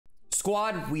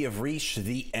Squad, we have reached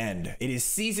the end. It is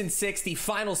season 6, the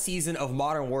final season of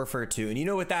Modern Warfare 2. And you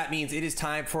know what that means? It is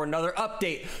time for another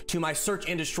update to my search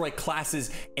and destroy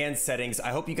classes and settings. I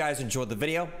hope you guys enjoyed the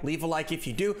video. Leave a like if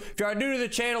you do. If you are new to the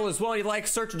channel as well and you like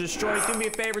search and destroy, do me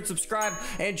a favor and subscribe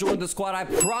and join the squad. I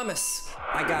promise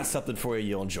I got something for you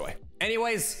you'll enjoy.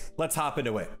 Anyways, let's hop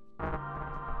into it.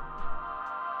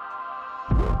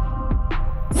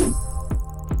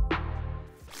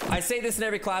 I say this in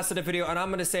every class in a video, and I'm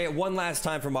going to say it one last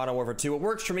time for Modern Warfare 2. What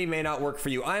works for me may not work for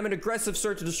you. I am an aggressive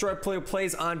search and destroy player who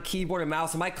plays on keyboard and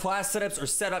mouse, and my class setups are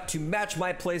set up to match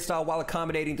my playstyle while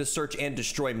accommodating the search and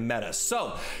destroy meta.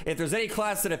 So, if there's any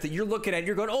class setup that you're looking at and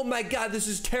you're going, oh my god, this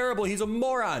is terrible, he's a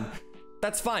moron,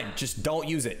 that's fine. Just don't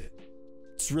use it.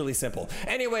 It's really simple.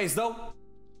 Anyways, though,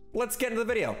 let's get into the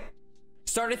video.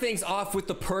 Starting things off with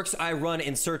the perks I run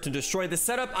in search and destroy. The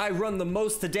setup I run the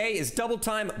most today is double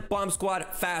time, bomb squad,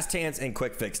 fast hands, and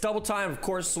quick fix. Double time, of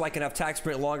course, so I can have tac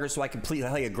sprint longer, so I can play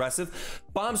aggressive.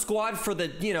 Bomb squad for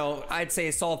the, I'd say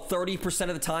a solid 30%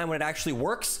 of the time when it actually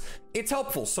works. It's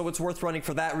helpful, so it's worth running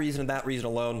for that reason and that reason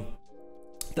alone.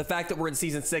 The fact that we're in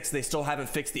season 6, they still haven't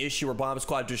fixed the issue where bomb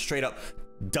squad just straight up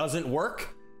doesn't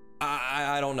work.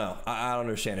 I don't know. I don't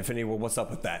understand. If anyone, what's up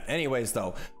with that? Anyways,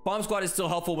 though, bomb squad is still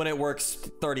helpful when it works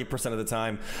 30% of the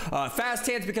time. Fast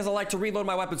hands because I like to reload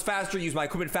my weapons faster, use my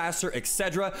equipment faster,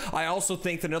 etc. I also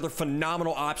think that another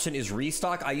phenomenal option is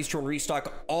restock. I used to run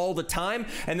restock all the time,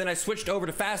 and then I switched over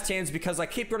to fast hands because I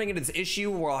keep running into this issue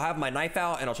where I'll have my knife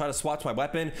out and I'll try to swap to my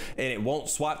weapon, and it won't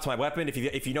swap to my weapon.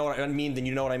 If you know what I mean, then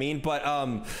you know what I mean. But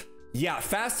yeah,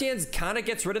 fast hands kind of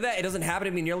gets rid of that. It doesn't happen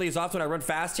to me nearly as often when I run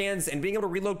fast hands, and being able to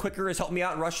reload quicker has helped me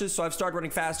out in rushes, so I've started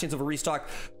running fast hands over restock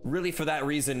really for that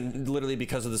reason, literally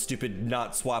because of the stupid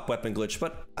not swap weapon glitch.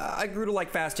 But I grew to like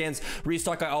fast hands.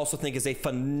 Restock I also think is a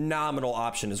phenomenal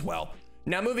option as well.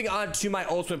 Now moving on to my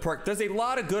ultimate perk, there's a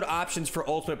lot of good options for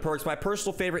ultimate perks. My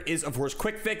personal favorite is of course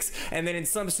quick fix, and then in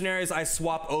some scenarios I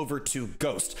swap over to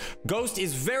ghost. Ghost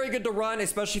is very good to run,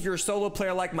 especially if you're a solo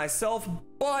player like myself,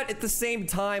 but at the same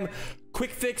time,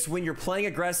 quick fix when you're playing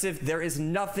aggressive, there is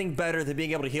nothing better than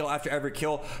being able to heal after every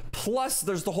kill. Plus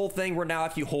there's the whole thing where now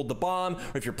if you hold the bomb,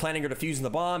 or if you're planning or defusing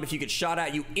the bomb, if you get shot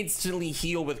at, you instantly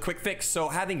heal with quick fix. So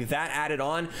having that added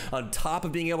on top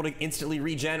of being able to instantly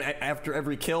regen after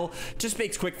every kill just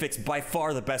makes quick fix by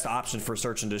far the best option for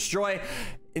search and destroy.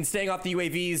 And staying off the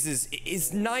UAVs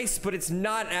is nice, but it's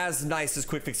not as nice as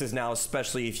quick fix is now,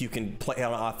 especially if you can play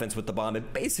on offense with the bomb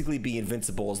and basically be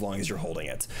invincible as long as you're holding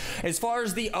it. As far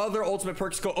as the other ultimate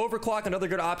perks go, overclock, another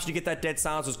good option to get that dead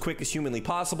silence as quick as humanly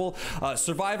possible.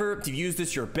 Survivor, to use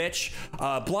this, you're a bitch.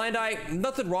 Blind eye,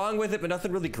 nothing wrong with it, but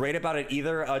nothing really great about it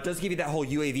either. It does give you that whole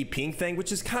UAV ping thing,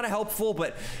 which is kind of helpful,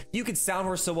 but you can sound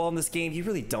horse so well in this game, you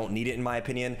really don't need it in my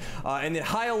opinion. And then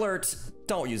high alert,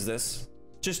 don't use this.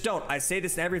 Just don't. I say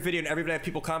this in every video, and every day I have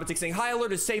people commenting saying, high alert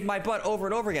has saved my butt over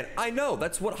and over again. I know,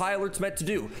 that's what high alert's meant to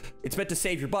do. It's meant to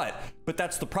save your butt, but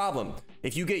that's the problem.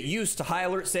 If you get used to high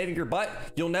alert saving your butt,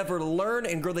 you'll never learn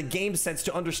and grow the game sense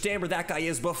to understand where that guy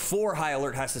is before high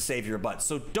alert has to save your butt.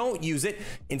 So don't use it.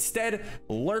 Instead,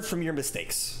 learn from your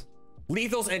mistakes.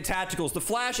 Lethals and tacticals. The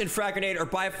flash and frag grenade are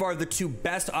by far the two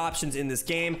best options in this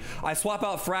game. I swap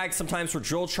out frags sometimes for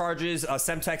drill charges,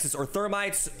 semtexes, or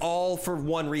thermites, all for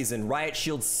one reason. Riot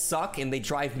shields suck and they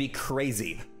drive me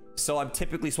crazy. So I'm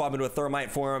typically swapping to a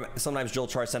thermite for them, sometimes drill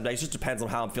charge, sometimes. It just depends on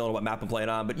how I'm feeling, what map I'm playing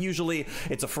on. But usually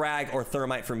it's a frag or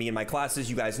thermite for me in my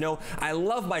classes. You guys know I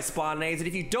love my spawn nades. And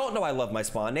if you don't know I love my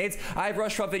spawn nades, I have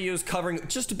rush route videos covering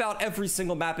just about every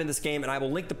single map in this game. And I will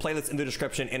link the playlist in the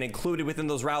description. And included within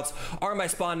those routes are my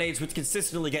spawn nades, which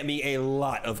consistently get me a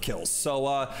lot of kills.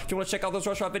 So if you want to check out those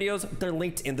rush route videos, they're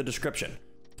linked in the description.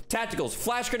 Tacticals.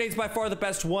 Flash grenades by far the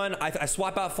best one. I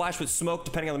swap out flash with smoke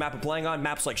depending on the map I'm playing on.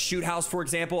 Maps like Shoot House, for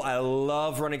example, I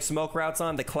love running smoke routes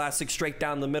on. The classic straight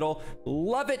down the middle.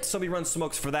 Love it. So we run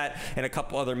smokes for that and a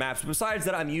couple other maps. Besides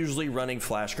that, I'm usually running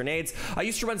flash grenades. I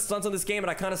used to run stuns on this game,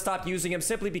 and I kind of stopped using them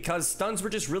simply because stuns were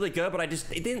just really good, but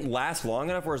it didn't last long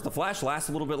enough, whereas the flash lasts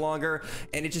a little bit longer,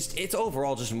 and it's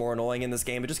overall just more annoying in this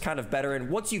game. It's just kind of better, and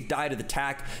once you've died to the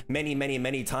tac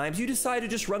many times, you decide to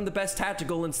just run the best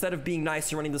tactical instead of being nice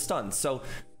and running the stuns. So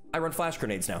I run flash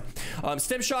grenades now.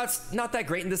 Stim shots, not that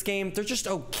great in this game. They're just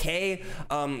okay.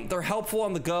 They're helpful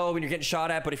on the go when you're getting shot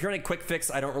at, but if you're running quick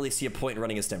fix, I don't really see a point in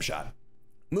running a stim shot.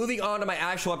 Moving on to my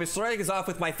actual weapon, starting us off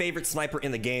with my favorite sniper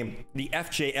in the game, the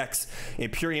FJX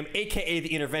Imperium, aka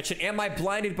the Intervention. Am I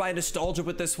blinded by nostalgia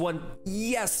with this one?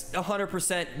 Yes,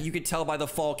 100%. You could tell by the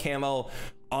fall camo.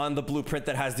 on the blueprint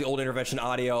that has the old intervention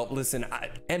audio. Listen,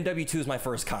 MW2 is my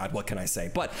first COD, what can I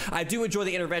say? But I do enjoy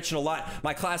the intervention a lot.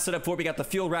 My class setup for, we got the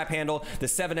field wrap handle, the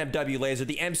 7MW laser,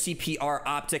 the MCPR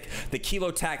optic, the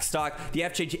Kilo tac stock, the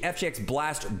FJX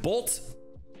blast bolt.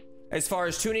 As far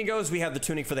as tuning goes, we have the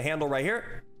tuning for the handle right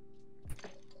here,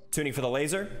 tuning for the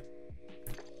laser,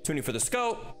 tuning for the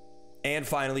scope, and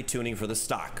finally tuning for the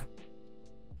stock.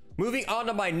 Moving on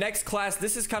to my next class,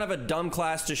 this is kind of a dumb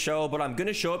class to show, but I'm going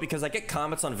to show it because I get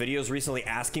comments on videos recently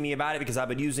asking me about it because I've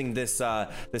been using this the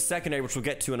secondary, which we'll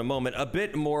get to in a moment, a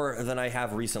bit more than I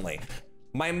have recently.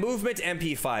 My movement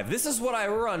MP5. This is what I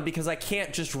run because I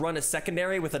can't just run a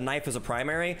secondary with a knife as a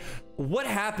primary. What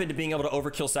happened to being able to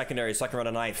overkill secondary so I can run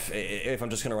a knife if I'm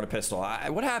just gonna run a pistol?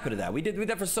 What happened to that? We did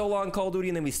that for so long, Call of Duty,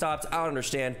 and then we stopped. I don't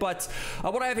understand. But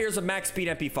what I have here is a max speed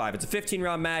MP5. It's a 15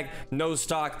 round mag, nose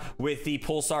stock with the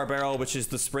pulsar barrel, which is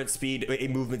the sprint speed, a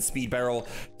movement speed barrel.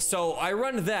 So I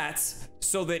run that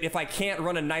so that if I can't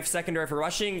run a knife secondary for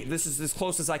rushing, this is as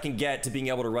close as I can get to being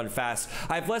able to run fast.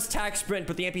 I have less tac sprint,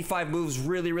 but the MP5 moves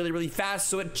really fast,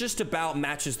 so it just about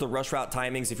matches the rush route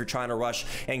timings if you're trying to rush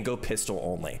and go pistol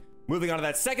only. Moving on to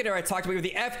that secondary, I talked about with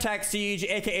the F-Tac Siege,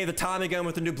 aka the Tommy gun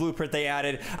with the new blueprint they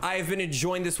added. I've been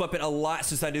enjoying this weapon a lot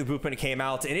since that new blueprint came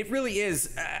out, and it really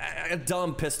is a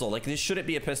dumb pistol. Like, this shouldn't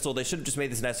be a pistol. They should have just made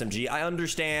this an SMG. I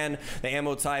understand the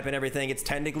ammo type and everything. It's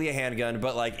technically a handgun,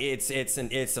 but like, it's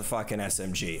a fucking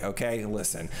SMG. Okay,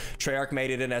 listen. Treyarch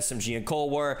made it an SMG in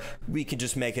Cold War. We can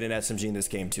just make it an SMG in this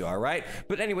game too. All right.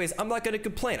 But anyways, I'm not going to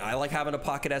complain. I like having a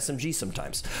pocket SMG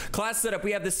sometimes. Class setup: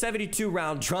 we have the 72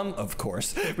 round drum, of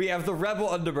course. We have the Rebel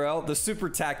underbarrel, the Super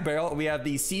Tac barrel, we have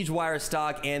the Siege wire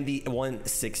stock, and the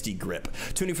 160 grip.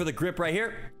 Tuning for the grip right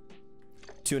here,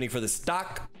 tuning for the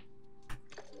stock,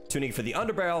 tuning for the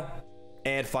underbarrel,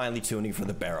 and finally tuning for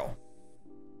the barrel.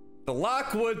 The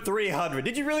Lockwood 300.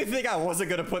 Did you really think I wasn't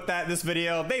gonna put that in this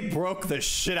video? They broke the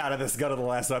shit out of this gun in the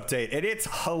last update, and it's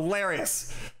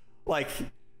hilarious. Like,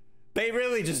 they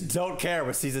really just don't care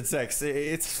with Season 6.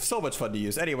 It's so much fun to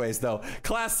use. Anyways, though,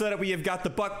 class setup, we have got the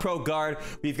Buck Pro guard,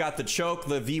 we've got the choke,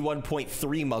 the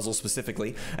V1.3 muzzle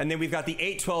specifically, and then we've got the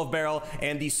 812 barrel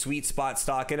and the sweet spot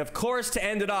stock. And of course, to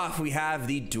end it off, we have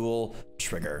the dual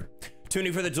trigger.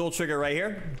 Tuning for the dual trigger right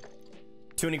here,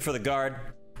 tuning for the guard,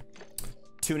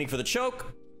 tuning for the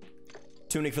choke,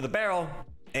 tuning for the barrel,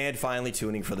 and finally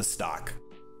tuning for the stock.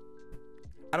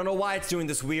 I don't know why it's doing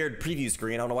this weird preview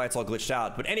screen. I don't know why it's all glitched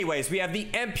out. But anyways, we have the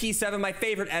MP7, my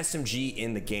favorite SMG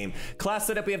in the game. Class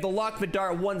setup, we have the Lockwood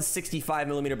Dart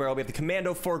 165mm barrel. We have the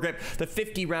Commando foregrip, the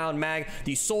 50 round mag,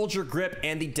 the Soldier grip,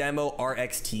 and the Demo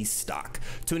RXT stock.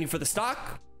 Tuning for the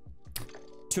stock,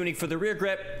 tuning for the rear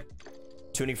grip,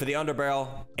 tuning for the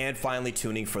underbarrel, and finally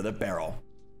tuning for the barrel.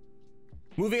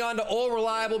 Moving on to all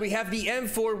reliable, we have the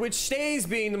M4, which stays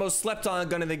being the most slept on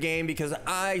gun in the game because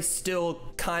I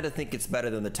still kind of think it's better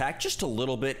than the TAC, just a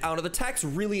little bit. I don't know, the TAC's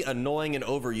really annoying and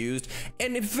overused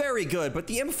and very good, but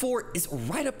the M4 is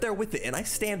right up there with it, and I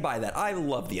stand by that. I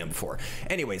love the M4.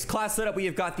 Anyways, class setup, we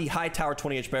have got the High Tower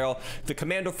 20-inch barrel, the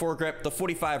Commando foregrip, the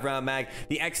 45 round mag,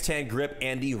 the X10 grip,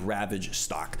 and the Ravage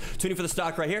stock. Tuning for the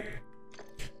stock right here,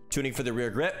 tuning for the rear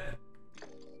grip,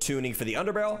 tuning for the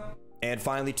underbarrel, and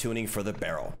finally tuning for the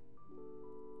barrel.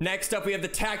 Next up, we have the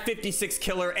TAC 56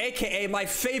 Killer, aka my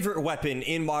favorite weapon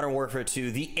in Modern Warfare 2,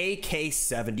 the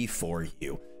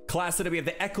AK-74U. Class setup, we have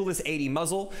the Echoless 80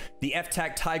 muzzle, the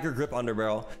F-Tac Tiger grip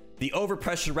underbarrel, the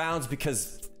overpressured rounds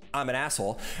because I'm an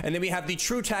asshole, and then we have the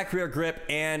True Tac rear grip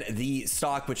and the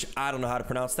stock, which I don't know how to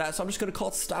pronounce that, so I'm just gonna call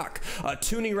it stock.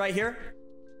 Tuning right here,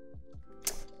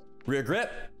 rear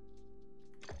grip,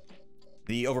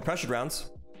 the overpressured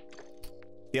rounds,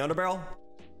 the underbarrel,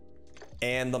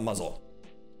 and the muzzle.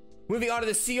 Moving on to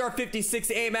the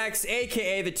CR56 AMAX,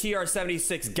 aka the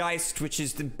TR76 Geist, which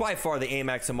is by far the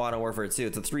AMAX in Modern Warfare 2.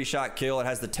 It's a 3-shot kill. It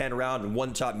has the 10 round and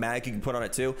 1-shot mag you can put on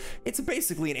it too. It's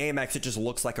basically an AMAX. It just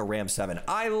looks like a Ram 7.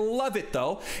 I love it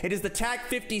though. It is the TAC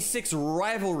 56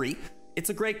 Rivalry. It's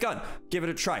a great gun. Give it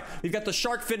a try. We've got the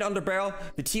Shark Fin underbarrel,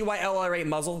 the TY-LR8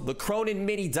 muzzle, the Cronin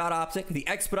Mini dot optic, the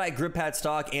Expedite grip pad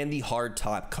stock, and the hard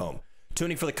top comb.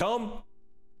 Tuning for the comb,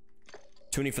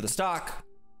 tuning for the stock,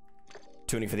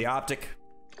 tuning for the optic,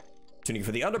 tuning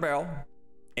for the underbarrel,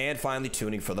 and finally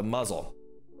tuning for the muzzle.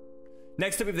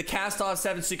 Next up, we have the Cast-Off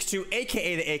 762,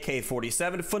 aka the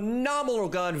AK-47. Phenomenal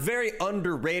gun, very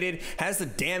underrated, has the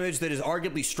damage that is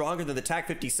arguably stronger than the TAC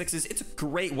 56s. It's a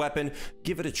great weapon.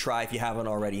 Give it a try if you haven't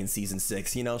already in Season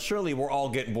 6. You know, surely we're all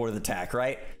getting bored of the TAC,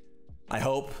 right? I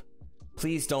hope.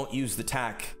 Please don't use the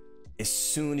TAC as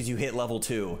soon as you hit level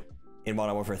 2 in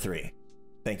Modern Warfare 3.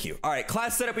 Thank you. All right,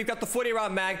 class setup. We've got the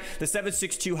 40-round mag, the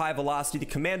 7.62 high velocity, the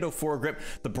commando foregrip,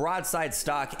 the broadside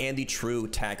stock, and the true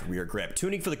tack rear grip.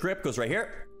 Tuning for the grip goes right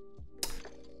here.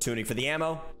 Tuning for the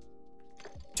ammo.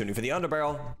 Tuning for the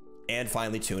underbarrel. And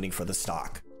finally, tuning for the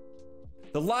stock.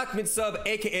 The Lockman sub,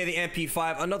 aka the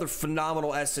MP5, another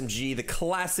phenomenal SMG, the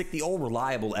classic, the old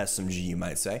reliable SMG, you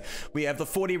might say. We have the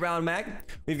 40-round mag.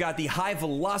 We've got the high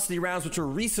velocity rounds, which were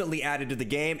recently added to the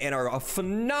game and are a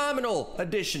phenomenal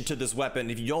addition to this weapon.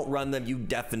 If you don't run them, you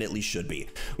definitely should be.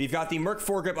 We've got the Merc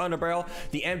foregrip underbarrel,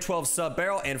 the M12 sub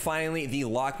barrel, and finally the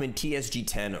Lockman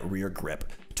TSG-10 rear grip.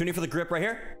 Tuning for the grip right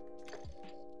here.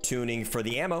 Tuning for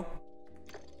the ammo.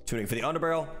 Tuning for the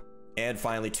underbarrel, and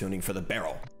finally tuning for the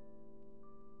barrel.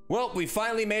 Well, we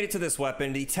finally made it to this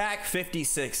weapon, the TAC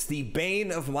 56, the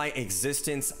bane of my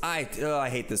existence. I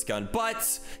hate this gun,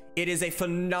 but it is a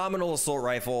phenomenal assault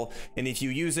rifle, and if you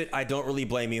use it, I don't really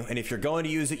blame you. And if you're going to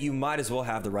use it, you might as well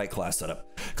have the right class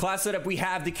setup. Class setup, we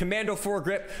have the Commando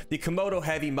foregrip, the Komodo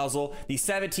heavy muzzle, the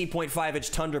 17.5-inch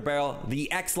Tundra barrel,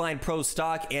 the X-Line Pro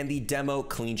stock, and the Demo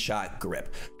clean shot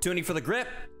grip. Tuning for the grip,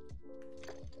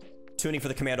 tuning for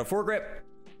the Commando foregrip,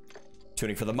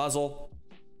 tuning for the muzzle,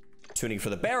 tuning for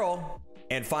the barrel,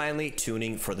 and finally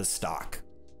tuning for the stock.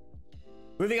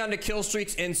 Moving on to kill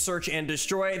streaks in Search and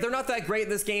Destroy. They're not that great in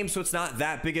this game, so it's not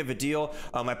that big of a deal.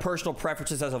 My personal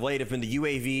preferences as of late have been the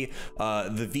UAV,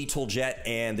 the VTOL jet,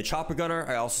 and the chopper gunner.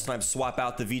 I also sometimes swap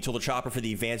out the VTOL, the chopper for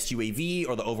the advanced UAV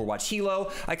or the Overwatch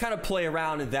Helo. I kind of play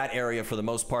around in that area for the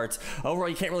most part. Overall,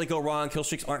 you can't really go wrong. Kill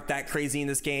streaks aren't that crazy in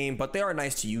this game, but they are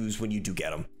nice to use when you do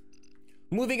get them.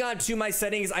 Moving on to my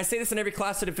settings, I say this in every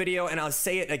class setup video, and I'll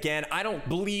say it again. I don't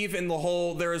believe in the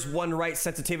whole there is one right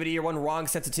sensitivity or one wrong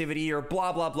sensitivity or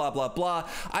blah, blah, blah, blah, blah.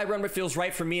 I run what feels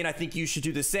right for me, and I think you should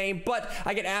do the same, but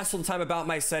I get asked all the time about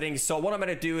my settings, so what I'm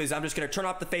gonna do is I'm just gonna turn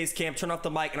off the face cam, turn off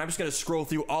the mic, and I'm just gonna scroll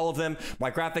through all of them, my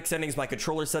graphic settings, my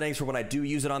controller settings for when I do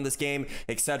use it on this game,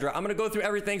 etc. I'm gonna go through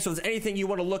everything, so if there's anything you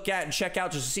wanna look at and check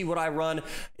out just to see what I run,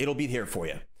 it'll be here for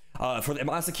you. For the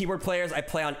mouse and keyboard players, I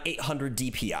play on 800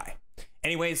 DPI.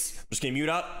 Anyways, I'm just gonna mute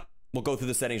up. We'll go through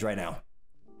the settings right now.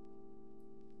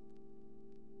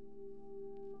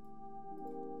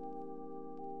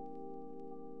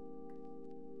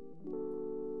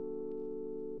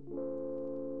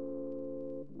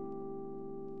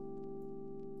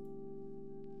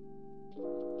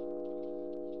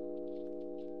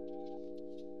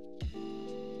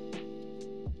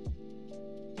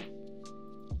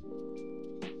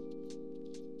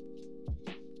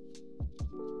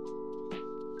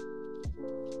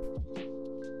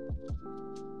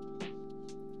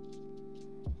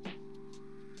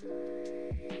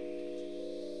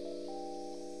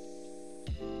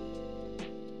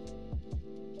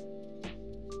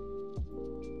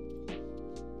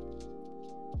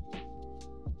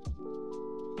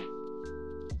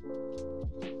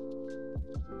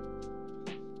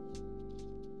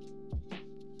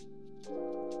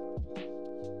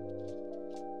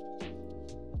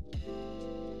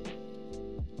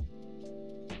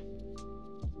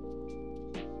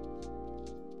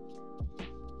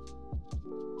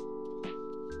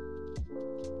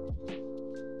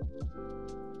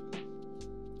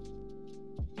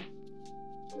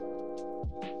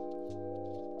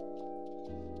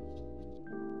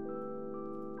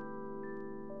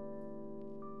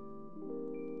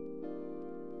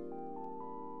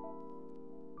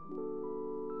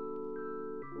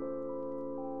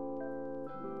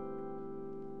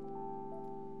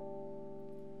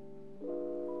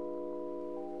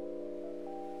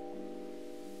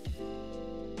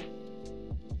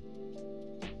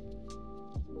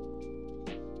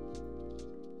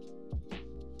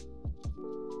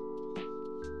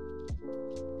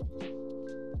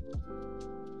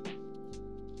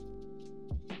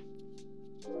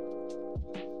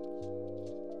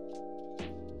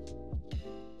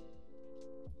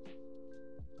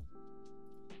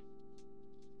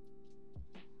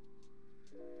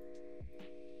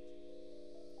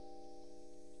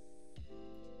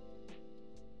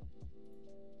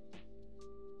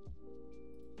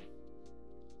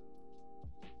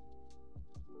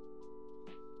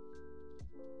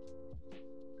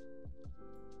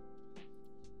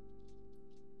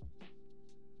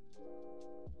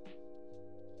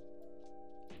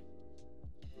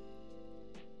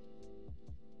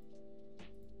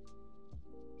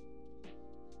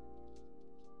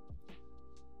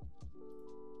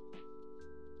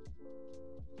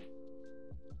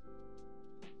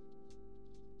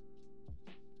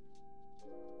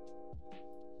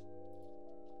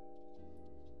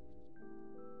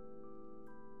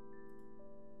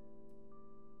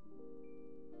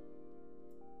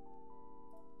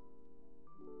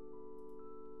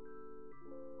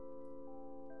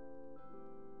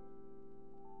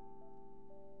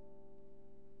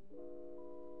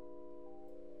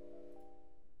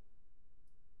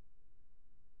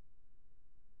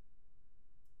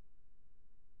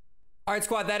 All right,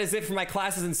 squad, that is it for my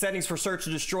classes and settings for Search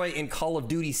and Destroy in Call of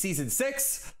Duty Season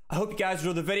 6. I hope you guys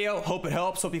enjoyed the video. Hope it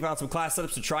helps. Hope you found some class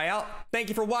setups to try out. Thank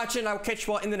you for watching. I will catch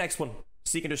you all in the next one.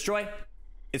 Seek and Destroy.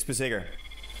 It's Paciger.